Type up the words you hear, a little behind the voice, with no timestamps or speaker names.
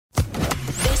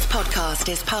podcast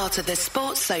is part of the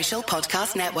Sports Social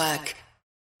Podcast Network.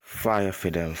 Fire for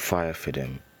them, fire for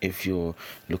them. If you're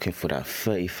looking for that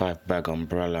 35 bag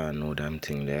umbrella and all damn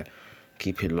thing there,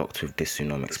 keep it locked with this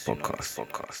Tsunomics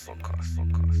podcast.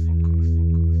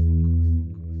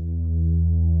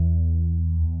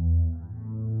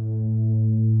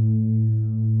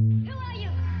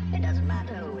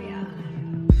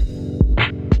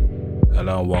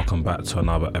 Hello and welcome back to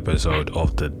another episode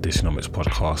of the Tsunomics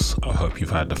podcast. I hope you've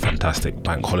had a fantastic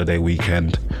bank holiday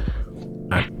weekend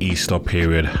and Easter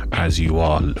period as you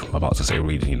are about to say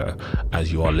reading,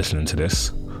 as you are listening to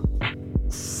this.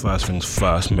 First things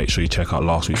first, make sure you check out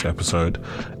last week's episode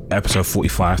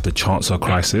 45, the Chancellor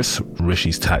Crisis,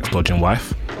 Rishi's tax dodging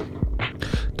wife.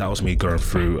 That was me going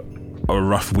through a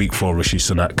rough week for Rishi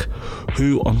Sunak,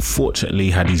 who unfortunately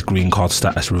had his green card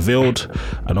status revealed,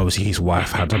 and obviously his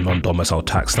wife had a non-domicile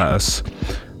tax status.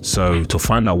 So to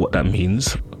find out what that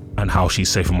means and how she's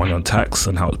saving money on tax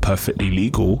and how it's perfectly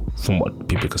legal from what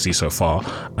people can see so far,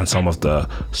 and some of the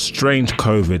strange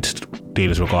COVID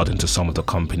dealings regarding to some of the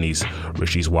companies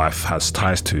Rishi's wife has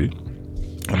ties to,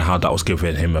 and how that was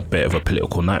giving him a bit of a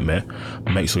political nightmare,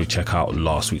 make sure you check out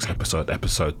last week's episode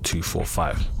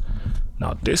 245.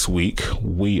 Now, this week,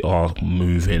 we are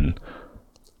moving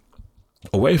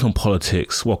away from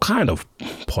politics, well, kind of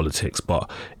politics, but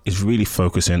it's really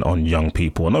focusing on young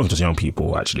people, and not just young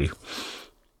people, actually.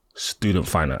 Student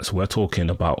finance. We're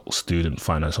talking about student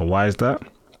finance. And why is that?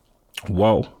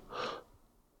 Well,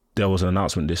 there was an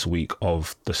announcement this week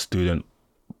of the student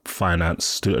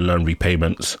loan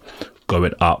repayments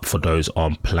going up for those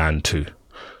on Plan 2.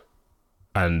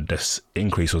 And this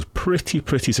increase was pretty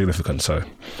significant. So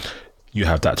you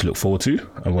have that to look forward to.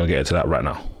 I'm going to get into that right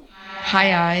now.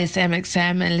 Hi, it's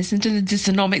MXM, and listen to the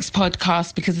Tsunomics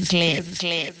podcast because it's lit.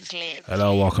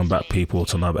 Hello, welcome back, people,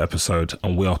 to another episode,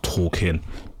 and we are talking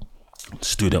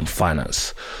student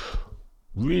finance.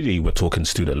 Really, we're talking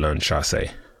student loans, shall I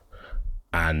say,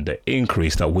 and the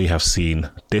increase that we have seen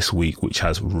this week, which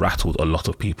has rattled a lot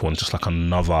of people, and just like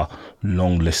another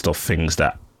long list of things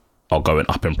that are going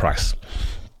up in price.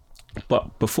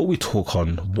 But before we talk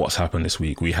on what's happened this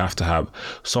week, we have to have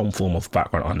some form of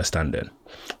background understanding.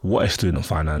 What is student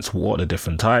finance? What are the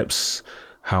different types?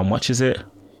 How much is it?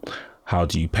 How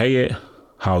do you pay it?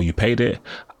 How you paid it?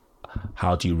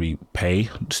 How do you repay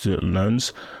student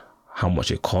loans? How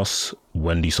much it costs?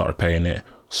 When do you start paying it?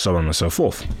 So on and so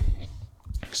forth.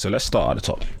 So let's start at the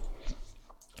top.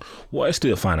 What is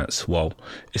student finance? Well,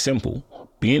 it's simple.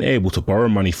 Being able to borrow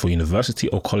money for university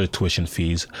or college tuition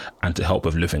fees and to help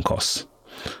with living costs.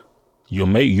 You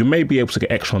may be able to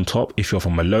get extra on top if you're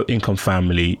from a low income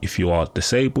family, if you are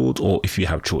disabled, or if you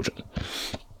have children.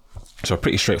 So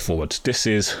pretty straightforward. This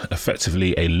is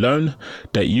effectively a loan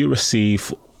that you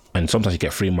receive, and sometimes you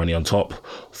get free money on top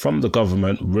from the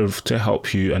government to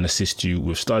help you and assist you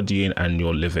with studying and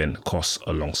your living costs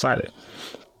alongside it.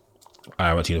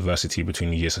 I went to university between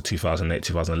the years of 2008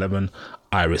 2011.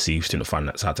 I received student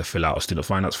finance. I had to fill out a student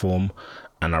finance form,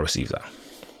 and I received that.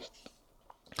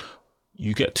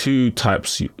 You get two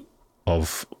types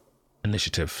of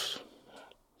initiatives.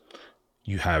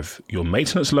 You have your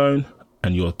maintenance loan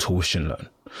and your tuition loan.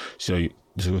 So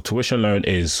your tuition loan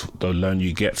is the loan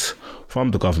you get from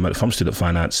the government, from student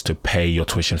finance, to pay your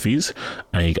tuition fees,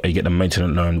 and you get the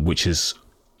maintenance loan, which is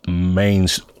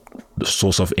the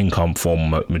source of income for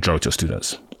majority of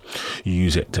students. You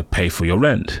use it to pay for your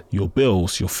rent, your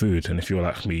bills, your food, and if you're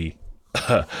like me,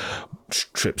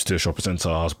 trips to a shopping centre,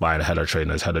 I was buying a hella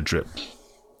trainers, hella drip,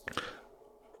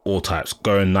 all types,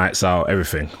 going nights out,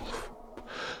 everything.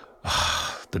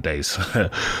 The days.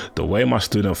 The way my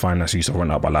student finance used to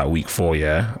run out by like week 4,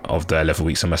 of the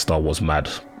 11-week semester was mad.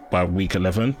 By week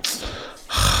 11,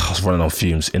 I was running on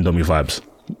fumes, Indomie vibes.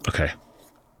 Okay.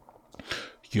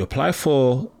 You apply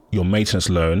for your maintenance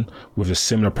loan with a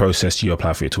similar process you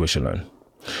apply for your tuition loan.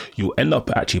 You'll end up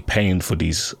actually paying for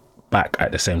these back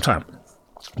at the same time,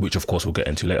 which of course we'll get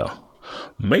into later.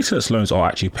 Maintenance loans are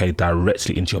actually paid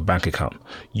directly into your bank account.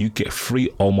 You get 3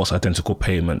 almost identical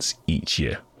payments each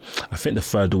year. I think the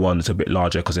third one is a bit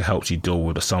larger because it helps you deal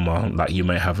with the summer. Like you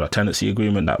may have a tenancy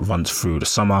agreement that runs through the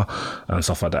summer and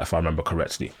stuff like that, if I remember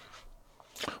correctly.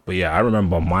 But yeah, I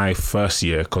remember my first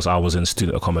year, because I was in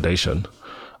student accommodation,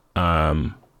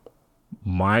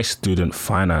 my student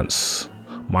finance,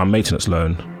 my maintenance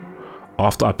loan,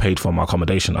 after I paid for my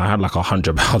accommodation, I had like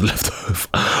 £100 left over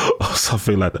or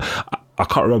something like that. I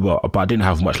can't remember, but I didn't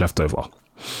have much left over.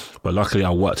 But luckily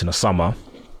I worked in the summer.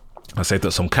 I saved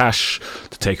up some cash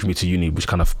to take me to uni, which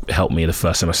kind of helped me in the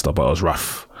first semester, but it was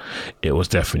rough. It was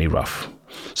definitely rough.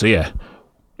 So yeah,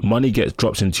 money gets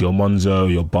dropped into your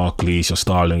Monzo, your Barclays, your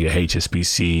Starling, your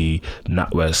HSBC,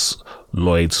 NatWest,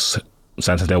 Lloyds,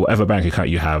 Santander, whatever bank account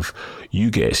you have, you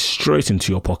get it straight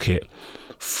into your pocket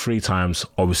 3 times,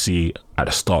 obviously at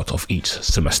the start of each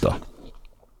semester.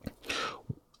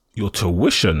 Your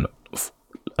tuition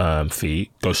fee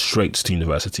goes straight to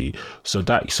university, so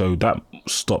that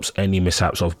stops any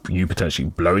mishaps of you potentially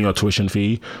blowing your tuition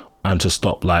fee, and to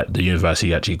stop like the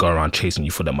university actually go around chasing you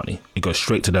for their money. It goes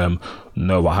straight to them,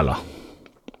 no wahala.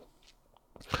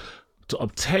 To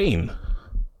obtain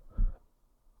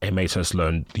a maintenance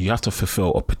loan, you have to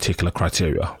fulfill a particular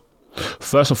criteria.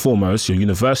 First and foremost, your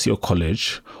university or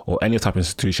college or any type of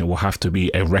institution will have to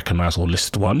be a recognized or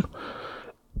listed one.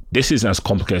 This isn't as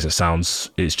complicated as it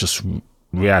sounds. It's just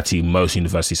reality. Most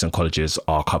universities and colleges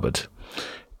are covered.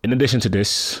 In addition to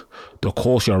this, the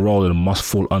course you're enrolled in must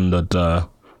fall under the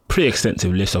pretty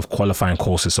extensive list of qualifying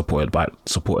courses supported by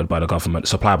the government,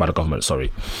 supplied by the government, sorry.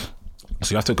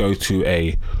 So you have to go to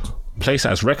a place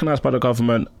that is recognized by the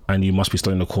government, and you must be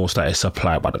studying a course that is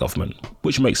supplied by the government,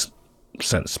 which makes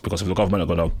sense, because if the government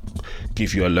are going to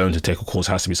give you a loan to take a course,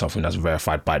 it has to be something that's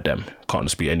verified by them. It can't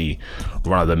just be any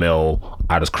run-of-the-mill,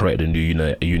 I just created a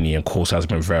new uni and course has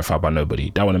been verified by nobody.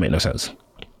 That wouldn't make no sense.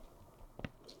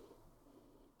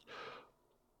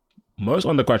 Most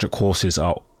undergraduate courses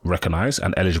are recognized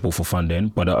and eligible for funding,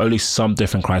 but there are only some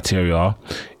different criteria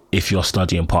if you're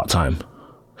studying part-time.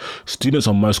 Students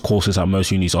on most courses at most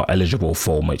unis are eligible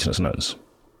for maintenance loans.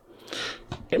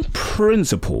 In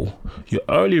principle, you're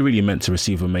only really meant to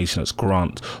receive a maintenance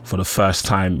grant for the first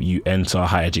time you enter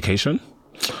higher education.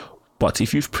 But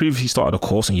if you've previously started a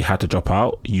course and you had to drop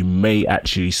out, you may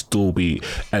actually still be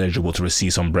eligible to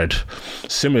receive some bread.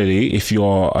 Similarly, if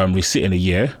you're resitting a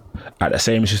year at the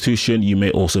same institution, you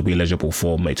may also be eligible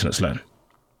for maintenance loan.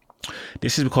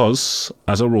 This is because,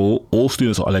 as a rule, all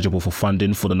students are eligible for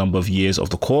funding for the number of years of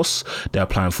the course they're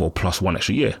applying for plus 1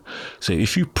 extra year. So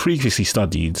if you previously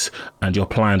studied and you're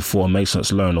applying for a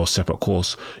maintenance loan or separate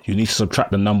course, you need to subtract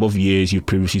the number of years you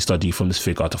previously studied from this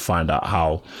figure to find out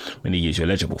how many years you're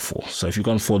eligible for. So if you've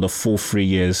gone for the full 3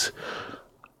 years,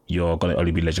 you're going to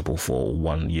only be eligible for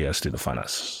 1 year student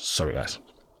finance. Sorry, guys.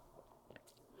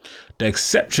 The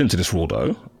exception to this rule,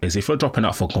 though, is if you're dropping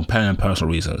out for compelling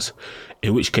personal reasons,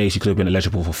 in which case you could have been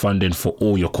eligible for funding for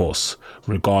all your course,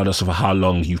 regardless of how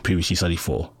long you've previously studied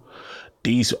for.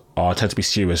 These tend to be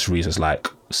serious reasons, like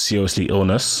seriously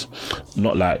illness,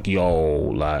 not like,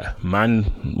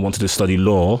 man wanted to study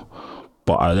law,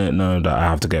 but I didn't know that I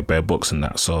have to get bare books and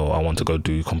that, so I want to go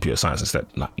do computer science instead.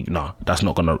 No, that's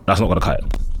not gonna cut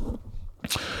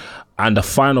it. And the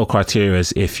final criteria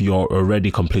is if you're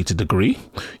already completed a degree,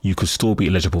 you could still be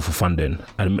eligible for funding.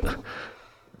 And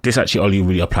this actually only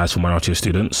really applies for minority of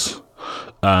students.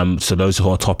 So those who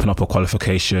are topping up a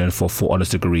qualification for full honours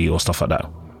degree or stuff like that.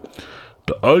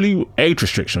 The only age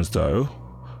restrictions, though,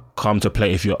 come to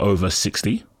play if you're over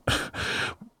 60.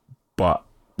 But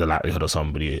the likelihood of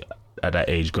somebody at that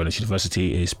age going to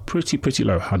university is pretty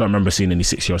low. I don't remember seeing any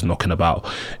 6-year-olds knocking about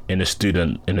in a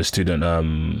student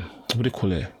what do they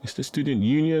call it? It's the student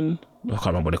union. I can't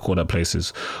remember what they call that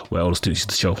places where all the students used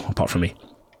to chill, apart from me.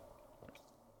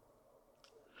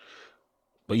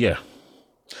 But yeah,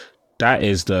 that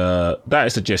is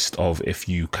the gist of if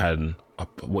you can,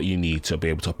 what you need to be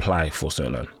able to apply for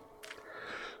student loan.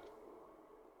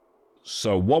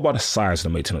 So what about the size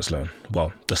of the maintenance loan?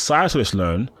 Well, the size of this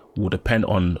loan will depend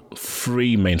on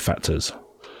 3 main factors.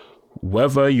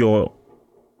 Where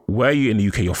you in the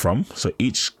UK you're from. So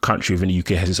each country within the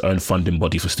UK has its own funding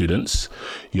body for students.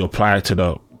 You apply to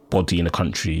the body in the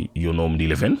country you normally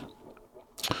live in.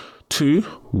 2,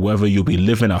 whether you'll be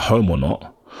living at home or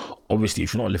not. Obviously,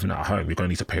 if you're not living at home, you're going to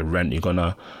need to pay rent. You're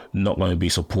not going to be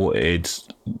supported.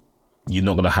 You're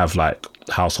not going to have like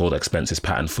household expenses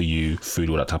patterned for you, food,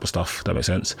 all that type of stuff. That makes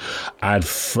sense. And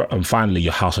finally,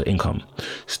 your household income.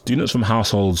 Students from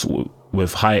households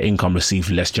with higher income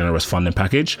receive less generous funding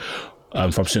package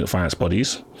from student finance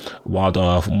bodies, while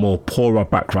the more poorer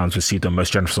backgrounds receive the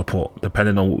most generous support.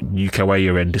 Depending on UK where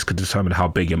you're in, this could determine how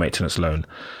big your maintenance loan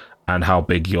and how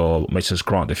big your maintenance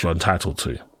grant if you're entitled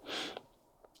to.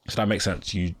 So that makes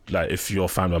sense. You like if your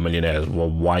family are millionaires, well,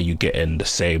 why are you getting the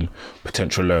same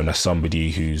potential loan as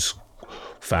somebody whose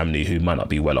family who might not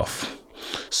be well off?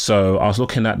 So I was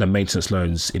looking at the maintenance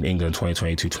loans in England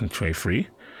 2022-2023.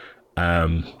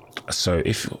 So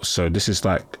this is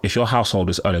like if your household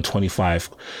is earning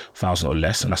 25,000 or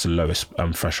less, and that's the lowest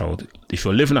threshold. If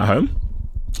you're living at home,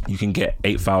 you can get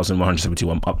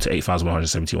 £8,171 up to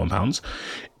 £8,171.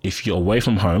 If you're away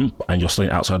from home and you're staying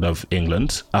outside of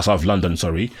London,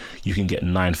 you can get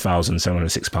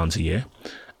 £9,706 a year.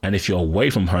 And if you're away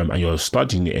from home and you're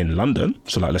studying in London,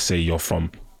 so like let's say you're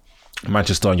from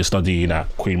Manchester and you're studying at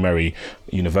Queen Mary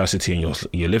University and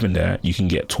you're living there, you can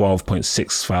get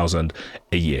 12.6 thousand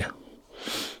a year.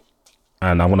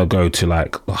 And I want to go to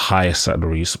like the highest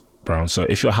salaries, Brown. So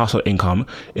if your household income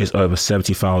is over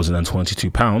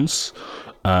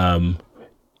 £70,022,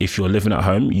 if you're living at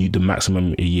home, the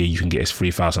maximum a year you can get is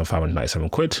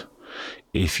 £3,597.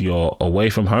 If you're away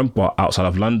from home but outside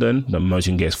of London, the most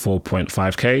you can get is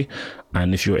 4.5k,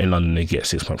 and if you're in London, you get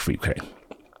 6.3k.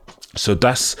 So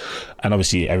that's, and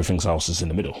obviously everything else is in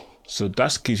the middle. So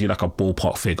that gives you like a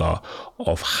ballpark figure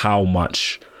of how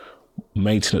much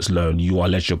maintenance loan you are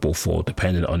eligible for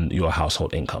depending on your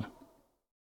household income.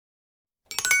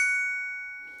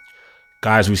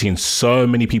 Guys, we've seen so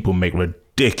many people make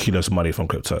ridiculous money from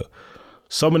crypto.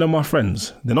 Some of them are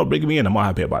friends. They're not bringing me in. I'm not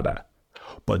happy about that.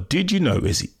 But did you know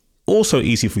it's also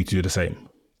easy for you to do the same?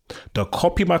 The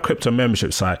Copy My Crypto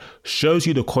membership site shows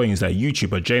you the coins that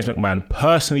YouTuber James McMahon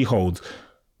personally holds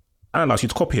and allows you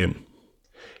to copy him.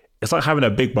 It's like having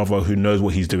a big brother who knows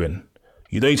what he's doing.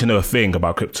 You don't need to know a thing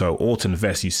about crypto or to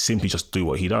invest. You simply just do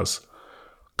what he does.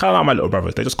 Kind of like my little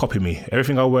brothers. They just copy me.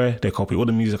 Everything I wear, they copy. All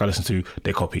the music I listen to,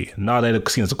 they copy. Now they're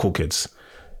seen as the cool kids.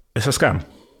 It's a scam.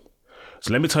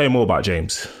 So let me tell you more about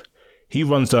James. He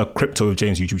runs the Crypto with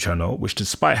James YouTube channel, which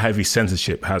despite heavy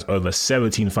censorship has over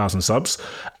 17,000 subs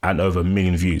and over 1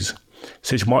 million views.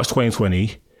 Since March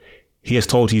 2020, he has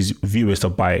told his viewers to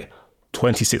buy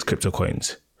 26 crypto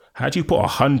coins. Had you put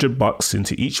 $100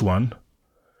 into each one,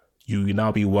 you will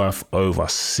now be worth over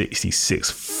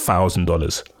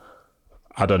 $66,000.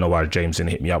 I don't know why James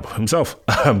didn't hit me up himself.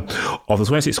 Of the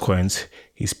 26 coins,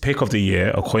 his pick of the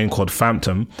year, a coin called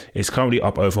Phantom, is currently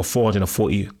up over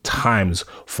 440 times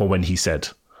for when he said.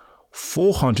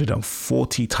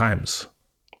 440 times.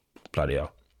 Bloody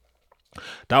hell.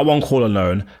 That one call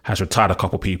alone has retired a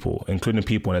couple people, including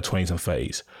people in their 20s and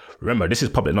 30s. Remember, this is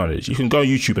public knowledge. You can go on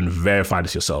YouTube and verify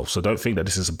this yourself. So don't think that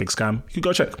this is a big scam. You can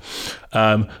go check.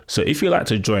 So if you'd like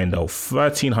to join the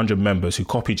 1,300 members who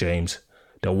copy James,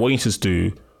 then what you need to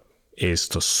do is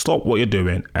to stop what you're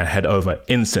doing and head over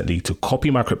instantly to Copy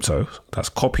My Crypto.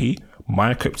 That's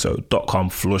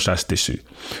copymycrypto.com/Disu.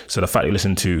 So the fact you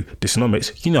listen to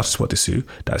Dysonomics, you know how to spell Disu.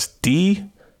 That's DISU.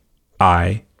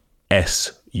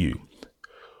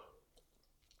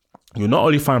 You'll not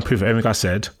only find proof of everything I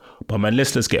said, but my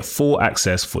listeners get full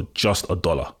access for just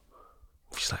 $1.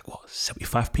 Which is like, what,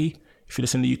 75p? If you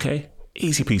listen in the UK?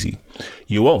 Easy peasy.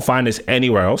 You won't find this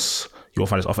anywhere else. You won't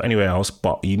find this offer anywhere else,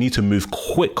 but you need to move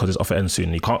quick because this offer ends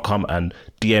soon. You can't come and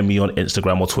DM me on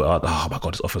Instagram or Twitter. Oh my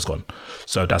God, this offer's gone.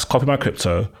 So that's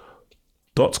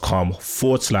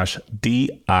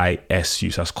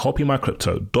copymycrypto.com/DISU. So that's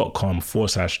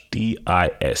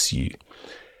copymycrypto.com/DISU.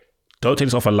 Don't take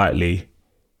this offer lightly.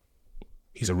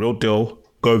 He's a real deal.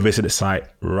 Go visit the site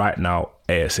right now,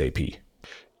 ASAP.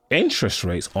 Interest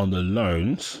rates on the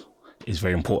loans is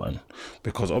very important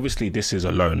because obviously this is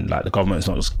a loan. Like the government is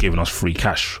not just giving us free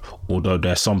cash, although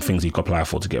there's some things you can apply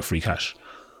for to get free cash.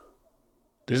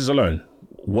 This is a loan.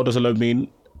 What does a loan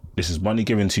mean? This is money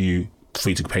given to you for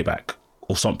you to pay back,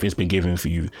 or something's been given for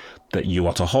you that you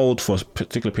are to hold for a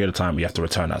particular period of time. You have to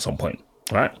return at some point,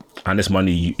 right? And this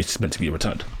money, it's meant to be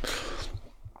returned.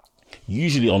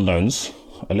 Usually on loans,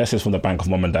 unless it's from the bank of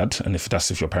mom and dad, and if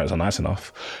your parents are nice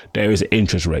enough, there is an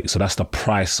interest rate. So that's the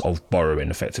price of borrowing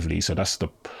effectively. So that's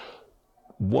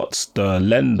what the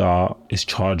lender is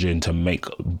charging to make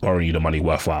borrowing you the money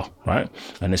worthwhile, right?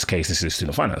 In this case, this is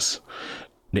student finance.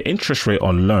 The interest rate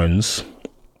on loans,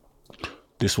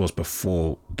 this was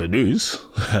before the news,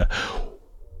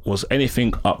 was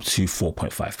anything up to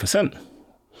 4.5%.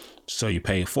 So you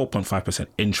pay 4.5%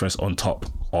 interest on top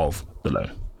of the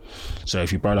loan. So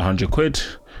if you borrow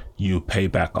 £100, you pay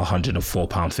back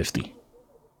 £104.50.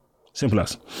 Simple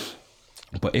as.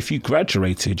 But if you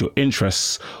graduated, your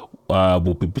interests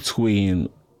will be between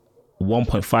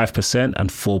 1.5% and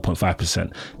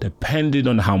 4.5%, depending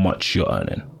on how much you're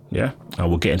earning. Yeah, and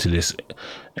we'll get into this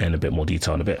in a bit more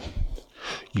detail in a bit.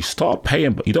 You start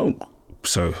paying, but you don't.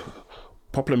 So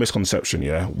popular misconception,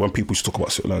 yeah, when people talk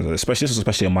about student loans, especially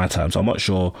in my time. So I'm not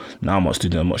sure now. I'm not a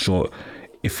student. I'm not sure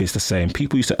if it's the same.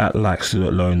 People used to act like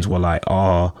student loans were like,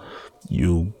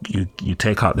 you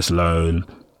take out this loan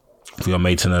for your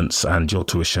maintenance and your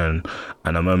tuition,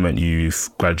 and the moment you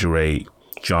graduate,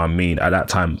 do you know what I mean? At that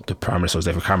time, the Prime Minister was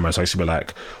David Cameron, so I used to be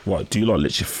like, what, do you lot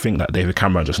literally think that David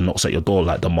Cameron just knocks at your door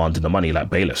like demanding the money like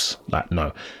bailiffs? Like,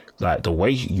 no. Like, the way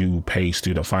you pay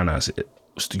student finance,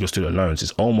 your student loans,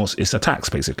 it's a tax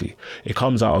basically. It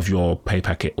comes out of your pay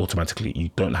packet automatically.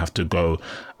 You don't have to go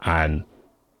and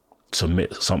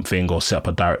submit something or set up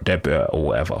a direct debit or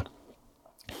whatever.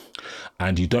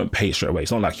 and you don't pay it straight away.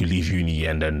 It's not like you leave uni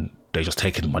and then they just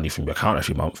take the money from your account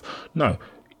every month. No,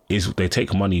 they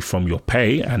take money from your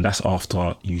pay, and that's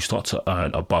after you start to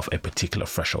earn above a particular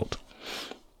threshold.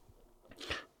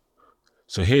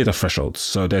 So here are the thresholds.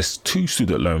 So there's 2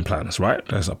 student loan plans, right?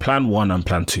 There's a plan 1 and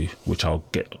plan 2, which I'll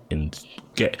get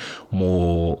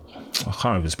more. I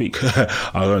can't even speak.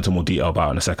 I'll go into more detail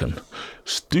about in a second.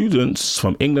 Students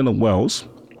from England and Wales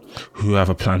who have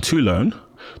a plan 2 loan,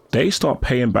 they start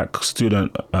paying back their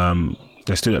student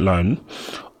loan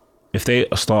if they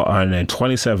start earning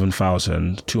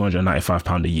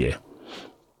 £27,295 a year,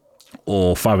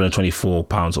 or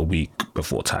 £524 a week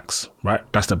before tax, right?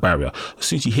 That's the barrier. As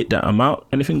soon as you hit that amount,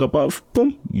 anything above,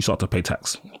 boom, you start to pay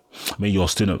tax. I mean, your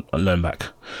student loan back.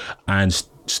 And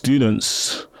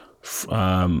students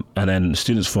from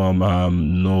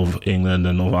North England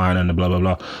and Northern Ireland and blah, blah,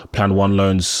 blah, plan 1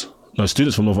 loans. No,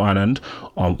 students from Northern Ireland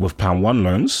with plan 1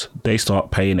 loans, they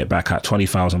start paying it back at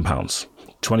 £20,000,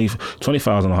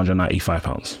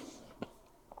 £20,195.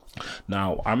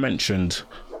 Now, I mentioned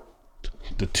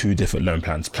the 2 different loan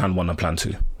plans, plan 1 and plan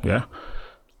 2. Yeah.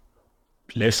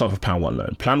 Let's start with plan 1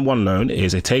 loan. Plan 1 loan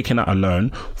is taking out a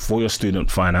loan for your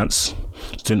student finance,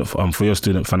 for your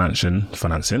student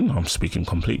financing. I'm speaking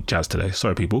complete jazz today.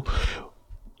 Sorry, people.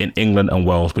 In England and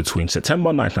Wales between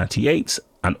September 1998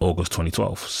 and August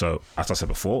 2012. So, as I said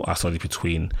before, I studied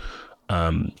between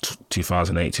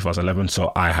 2008, 2011.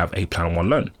 So I have a plan 1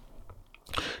 loan.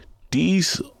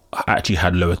 These actually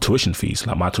had lower tuition fees.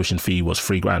 Like my tuition fee was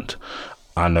 £3,000.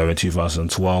 I know in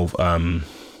 2012,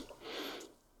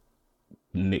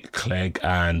 Nick Clegg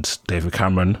and David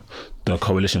Cameron, the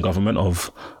coalition government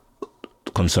of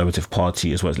the Conservative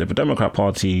Party as well as Liberal Democrat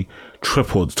Party,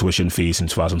 tripled tuition fees in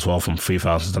 2012 from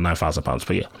 £3,000 to £9,000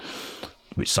 per year,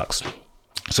 which sucks.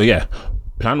 So yeah,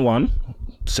 plan 1,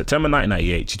 September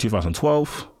 1998 to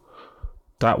 2012,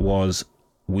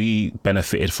 we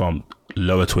benefited from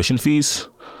lower tuition fees.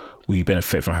 We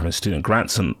benefit from having student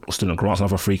grants and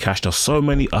other free cash. There's so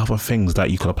many other things that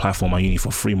you could apply for my uni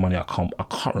for free money. I can't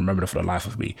remember them for the life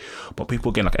of me. But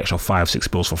people get like extra 5-6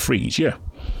 bills for free each year.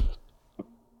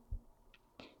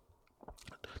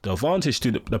 The advantage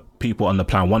the people on the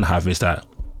plan 1 have is that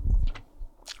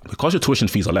because your tuition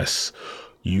fees are less,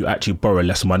 you actually borrow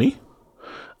less money,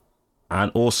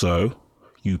 and also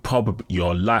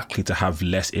you're likely to have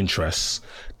less interest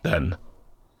than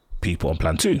people on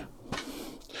plan 2.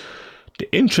 The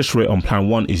interest rate on plan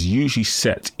 1 is usually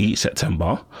set each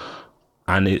September,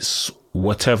 and it's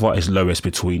whatever is lowest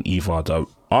between either the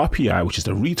RPI, which is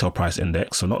the retail price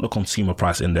index, so not the consumer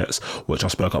price index, which I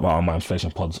spoke about on my inflation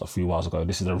pods a few whiles ago.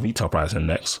 This is the retail price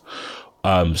index.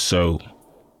 So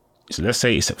let's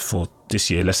say it's for this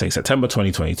year, let's say September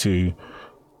 2022,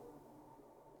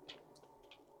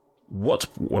 what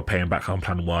we're paying back on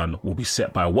plan 1 will be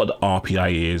set by what the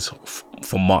RPI is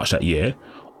for March that year,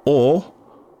 or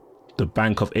the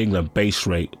Bank of England base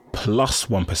rate plus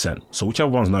 1%. So whichever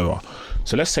one's lower.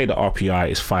 So let's say the RPI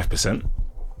is 5%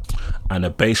 and the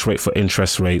base rate for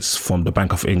interest rates from the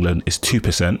Bank of England is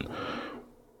 2%.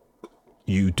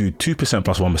 You do 2%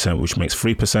 plus 1%, which makes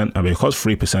 3%. And because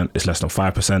 3% is less than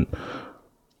 5%,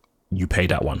 you pay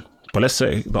that one. But let's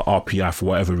say the RPI for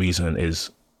whatever reason is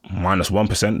minus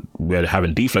 1%. We're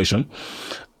having deflation.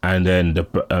 And then the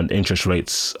interest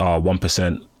rates are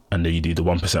 1%. And then you do the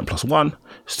 1% plus 1,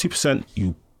 it's 2%.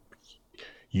 You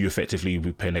effectively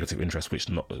pay negative interest, which is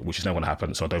never going to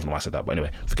happen. So I don't even know why I said that. But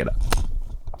anyway, forget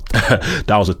that.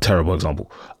 That was a terrible example.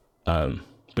 But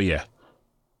yeah,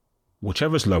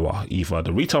 whichever is lower, either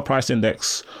the retail price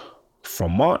index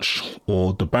from March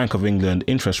or the Bank of England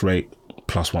interest rate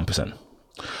plus 1%.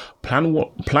 Plan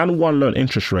 1 loan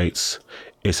interest rates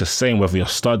is the same whether you're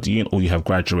studying or you have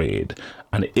graduated,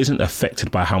 and it isn't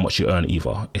affected by how much you earn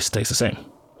either. It stays the same.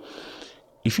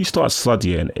 If you start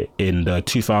studying in the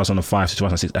 2005 to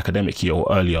 2006 academic year or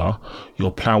earlier,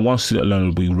 your plan 1 student loan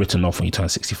will be written off when you turn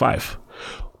 65.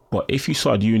 But if you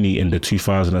start uni in the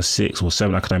 2006 or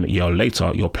 7 academic year or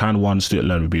later, your plan 1 student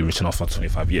loan will be written off for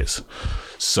 25 years.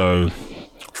 So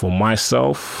for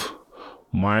myself,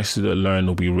 my student loan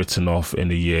will be written off in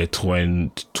the year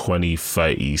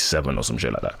 2037 or some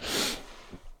shit like that.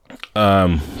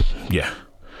 Yeah.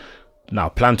 Now,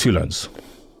 plan 2 loans.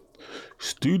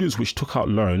 Students which took out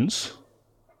loans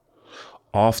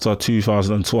after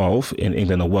 2012 in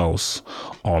England and Wales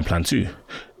are on plan 2.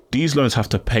 These loans have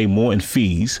to pay more in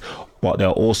fees, but they'll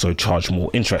also charge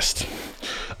more interest.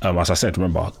 As I said,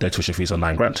 remember, their tuition fees are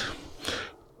 £9,000.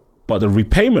 But the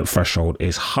repayment threshold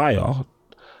is higher,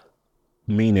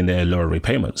 meaning there are lower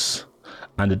repayments.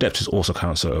 And the debt is also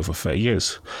cancelled over 30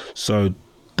 years. So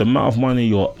the amount of money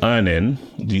you're earning,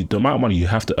 the amount of money you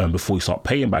have to earn before you start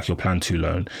paying back your Plan 2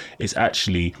 loan is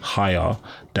actually higher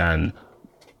than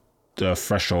the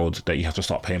threshold that you have to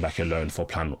start paying back your loan for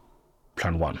Plan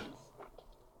 1.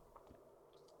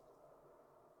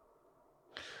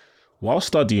 While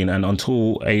studying and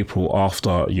until April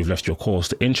after you've left your course,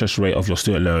 the interest rate of your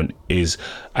student loan is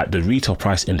at the retail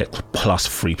price index plus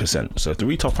 3%. So if the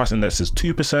retail price index is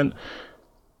 2%,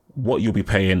 what you'll be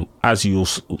paying as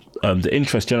the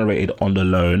interest generated on the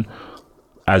loan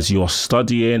as you're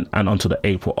studying and until the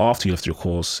April after you left your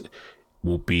course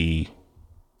will be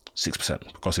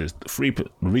 6%, because it's the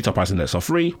retail price index of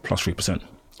 3 plus 3%.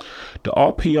 The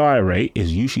RPI rate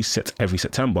is usually set every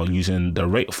September using the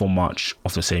rate for March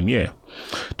of the same year.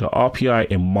 The RPI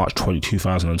in March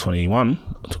 2021,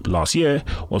 last year,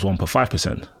 was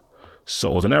 1.5%.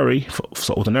 So ordinarily,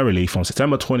 from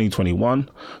September 2021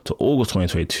 to August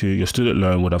 2022, your student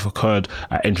loan would have occurred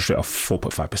at interest rate of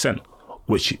 4.5%,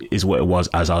 which is what it was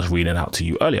as I was reading out to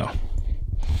you earlier.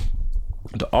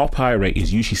 The RPI rate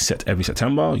is usually set every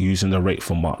September using the rate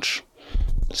for March.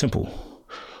 Simple.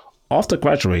 After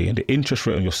graduating, the interest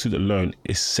rate on your student loan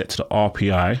is set to the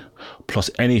RPI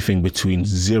plus anything between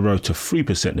 0 to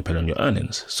 3% depending on your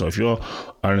earnings. So if your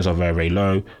earnings are very, very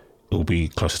low, it will be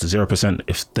closer to 0%.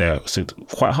 If they're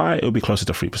quite high, it will be closer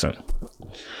to 3%.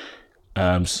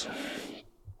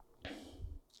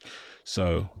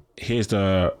 So here's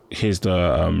the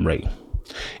rate.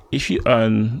 If you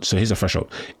earn, so here's the threshold.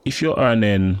 If you're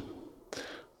earning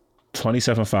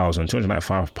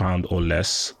 £27,295 or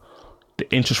less, the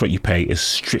interest rate you pay is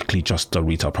strictly just the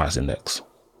retail price index.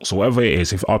 So whatever it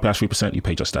is, if RPI is 3%, you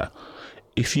pay just that.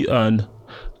 If you earn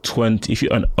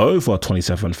over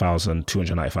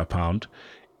 £27,295,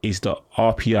 is the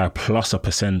RPI plus a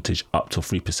percentage up to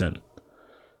 3%.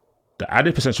 The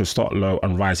added percentage will start low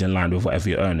and rise in line with whatever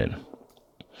you're earning.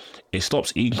 It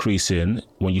stops increasing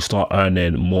when you start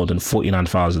earning more than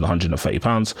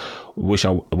 £49,130, which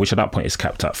at that point is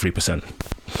capped at 3%.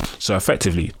 So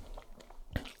effectively,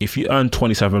 if you earn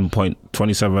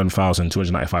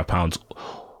 £27,295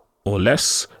 or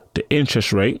less, the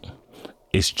interest rate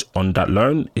is on that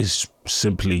loan is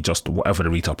simply just whatever the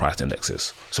retail price index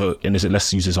is. So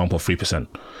let's use example 3%.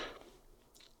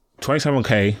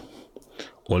 27k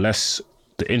or less,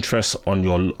 the interest on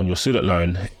your student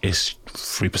loan is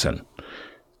 3%.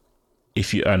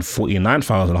 If you earn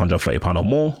 £49,130 or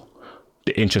more,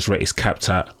 the interest rate is capped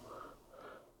at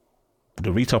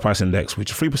the retail price index,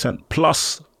 which is 3%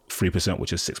 plus 3%,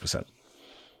 which is 6%.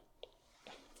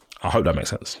 I hope that makes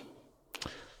sense.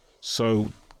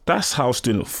 So that's how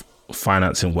student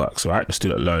financing works, right? The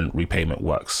student loan repayment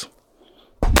works.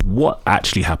 What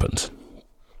actually happened?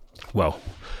 Well,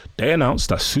 they announced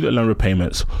that student loan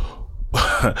repayments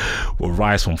will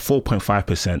rise from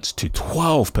 4.5% to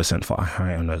 12% for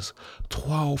high earners.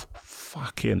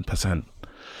 12%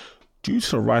 Due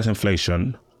to the rise in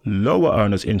inflation, lower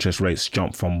earners' interest rates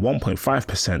jumped from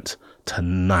 1.5% to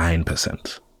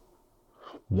 9%.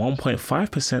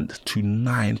 1.5% to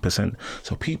 9%.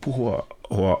 So people who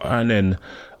are earning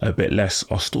a bit less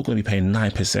are still going to be paying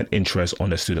 9% interest on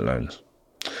their student loans.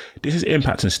 This is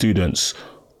impacting students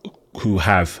who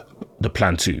have the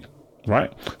Plan 2,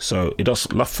 right? So it does,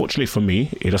 fortunately for me,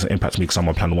 it doesn't impact me because I'm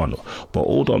on Plan 1. But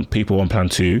all the people on Plan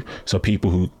 2, so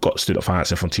people who got student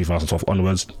financing from 2012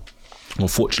 onwards,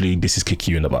 unfortunately, this is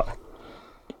kicking you in the butt.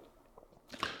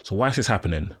 So why is this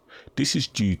happening? This is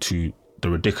due to the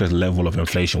ridiculous level of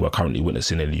inflation we're currently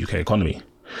witnessing in the UK economy.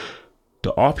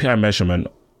 The RPI measurement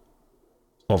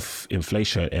of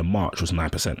inflation in March was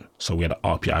 9%. So we had an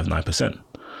RPI of 9%.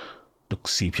 The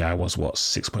CPI was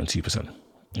 6.2%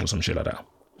 or some shit like that.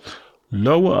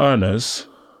 Lower earners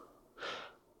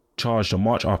charged a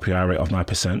March RPI rate of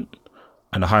 9%,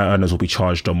 and the higher earners will be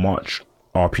charged a March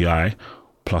RPI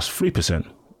plus 3%,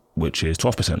 which is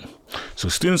 12%. So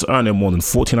students earning more than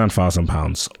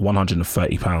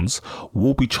 £49,130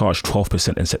 will be charged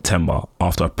 12% in September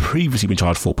after previously been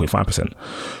charged 4.5%.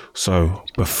 So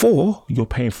before, you're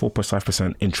paying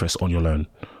 4.5% interest on your loan.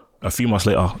 A few months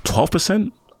later,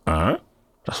 12%?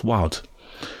 That's wild.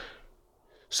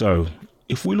 So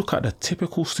if we look at the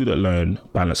typical student loan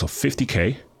balance of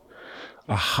 50k,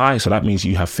 so that means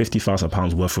you have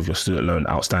 £50,000 worth of your student loan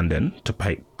outstanding to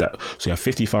pay that. So you have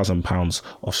 £50,000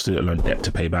 of student loan debt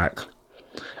to pay back.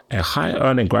 A high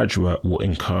earning graduate will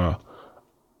incur an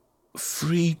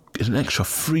extra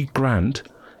 £3,000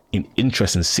 in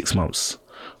interest in 6 months,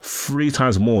 3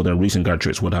 times more than recent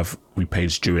graduates would have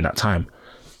repaid during that time.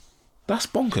 That's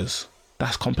bonkers.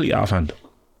 That's completely out of hand.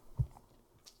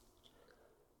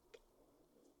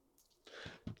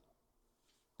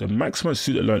 The maximum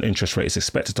student loan interest rate is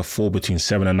expected to fall between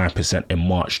 7 and 9% in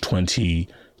March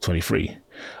 2023,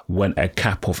 when a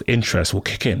cap of interest will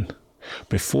kick in,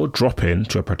 before dropping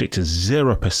to a predicted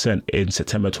 0% in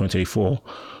September 2024,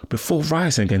 before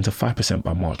rising again to 5%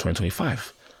 by March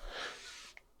 2025.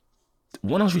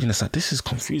 When I was reading this is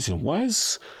confusing. Why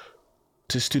is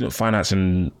the student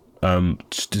financing, the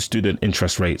student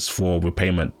interest rates for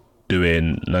repayment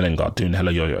doing Nalenga, doing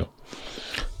hella yo-yo?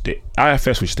 The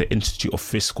IFS, which is the Institute of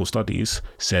Fiscal Studies,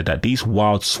 said that these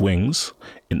wild swings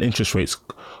in interest rates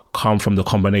come from the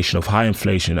combination of high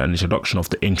inflation and introduction of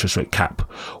the interest rate cap,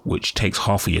 which takes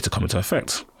half a year to come into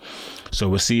effect. So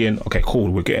we're seeing, okay, cool,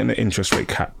 we're getting the interest rate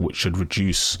cap, which should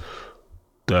reduce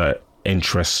the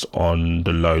interest on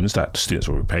the loans that the students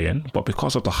will be paying. But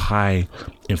because of the high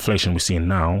inflation we're seeing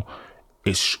now,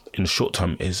 it's in the short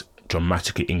term is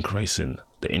dramatically increasing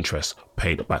the interest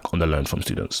paid back on the loan from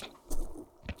students.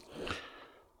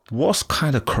 What's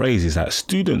kind of crazy is that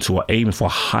students who are aiming for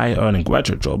high earning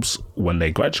graduate jobs when they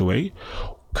graduate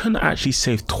can actually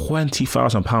save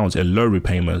 £20,000 in loan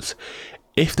repayments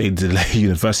if they delay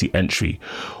university entry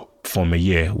from a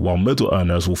year, while middle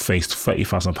earners will face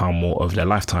 £30,000 more over their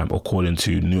lifetime, according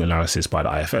to new analysis by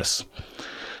the IFS.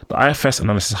 The IFS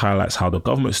analysis highlights how the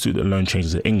government student loan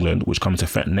changes in England, which come into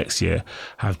effect next year,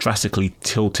 have drastically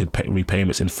tilted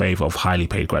repayments in favour of highly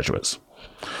paid graduates.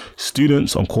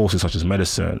 Students on courses such as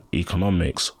medicine,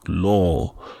 economics,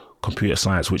 law, computer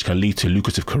science, which can lead to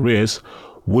lucrative careers,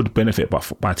 would benefit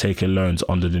by taking loans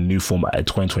under the new format in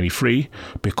 2023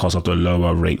 because of the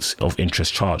lower rates of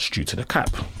interest charged due to the cap.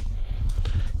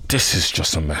 This is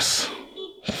just a mess.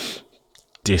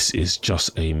 This is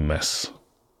just a mess.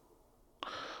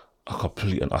 A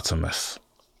complete and utter mess.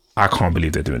 I can't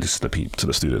believe they're doing this to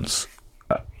the students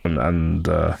and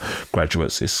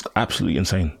graduates. It's absolutely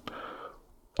insane.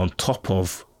 On top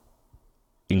of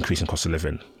increasing cost of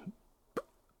living,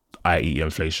 i.e.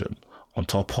 inflation, on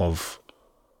top of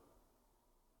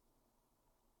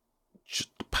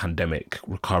pandemic,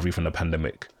 recovery from the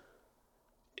pandemic,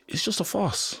 it's just a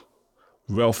farce.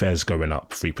 Rail fares going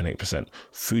up 3.8%.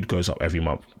 Food goes up every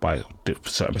month by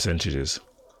certain percentages.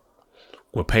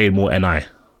 We're paying more NI.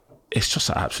 It's just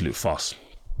an absolute farce.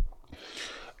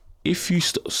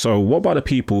 So what about the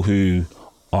people who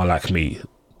are like me?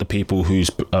 The people who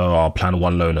are Plan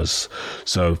 1 loaners.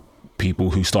 So people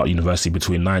who start university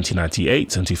between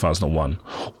 1998 and 2001,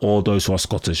 or those who are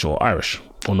Scottish or Irish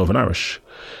or Northern Irish.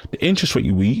 The interest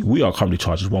rate we are currently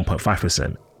charged is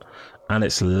 1.5%, and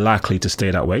it's likely to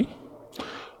stay that way.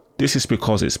 This is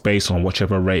because it's based on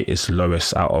whichever rate is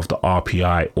lowest out of the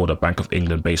RPI or the Bank of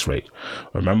England base rate.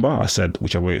 Remember, I said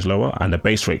whichever rate is lower, and the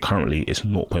base rate currently is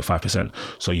 0.5%.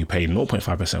 So you pay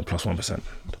 0.5% plus 1%.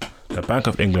 The Bank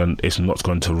of England is not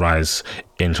going to rise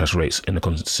interest rates in the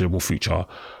considerable future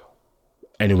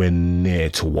anywhere near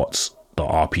to what the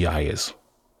RPI is.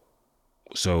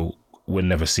 So we're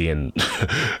never seeing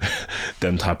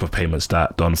them type of payments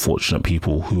that the unfortunate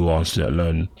people who are on student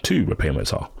loan 2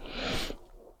 repayments are.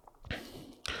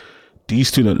 These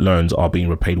student loans are being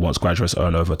repaid once graduates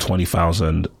earn over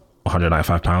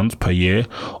 £20,195 per year,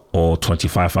 or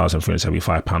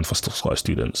 £25,375 for Scottish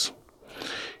students.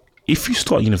 If you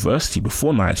start university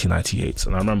before 1998,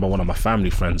 and I remember one of my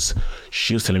family friends,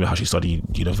 she was telling me how she studied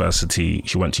university,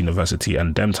 she went to university,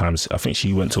 and them times, I think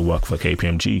she went to work for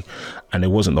KPMG, and it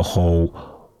wasn't the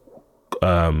whole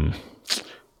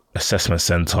assessment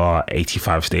center,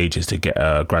 85 stages to get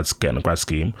a grad scheme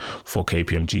for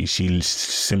KPMG. She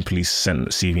simply sent a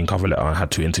CV and cover letter and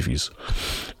had 2 interviews,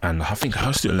 and I think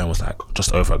her student loan was like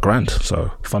just over £1,000.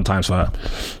 So fun times for her.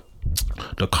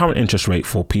 The current interest rate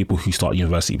for people who start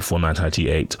university before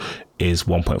 1998 is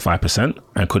 1.5%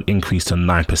 and could increase to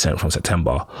 9% from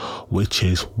September, which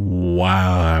is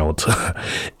wild.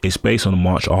 It's based on the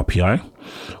March RPI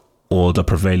or the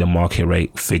prevailing market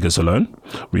rate figures alone.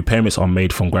 Repayments are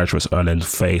made from graduates earning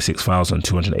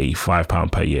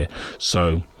 £36,285 per year.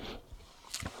 So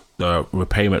the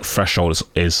repayment threshold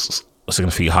is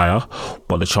significantly higher,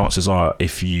 but the chances are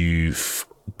if you've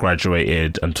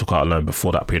graduated and took out a loan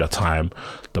before that period of time,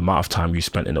 the amount of time you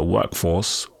spent in the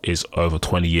workforce is over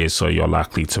 20 years, so you're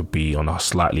likely to be on a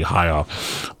slightly higher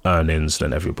earnings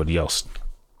than everybody else.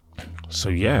 So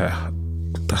yeah,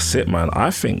 that's it, man. I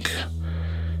think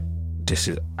this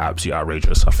is absolutely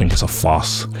outrageous. I think it's a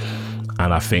farce,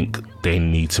 and I think they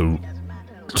need to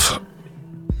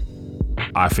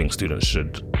I think students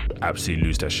should absolutely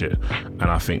lose their shit, and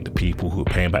I think the people who are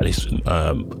paying back this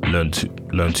loan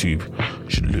to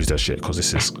should lose their shit, because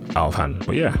this is out of hand.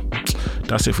 But yeah,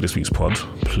 that's it for this week's pod.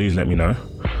 Please let me know.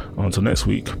 Until next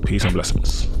week, peace and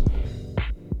blessings.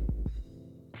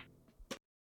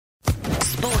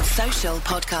 Sports Social Social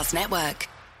Podcast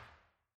Network.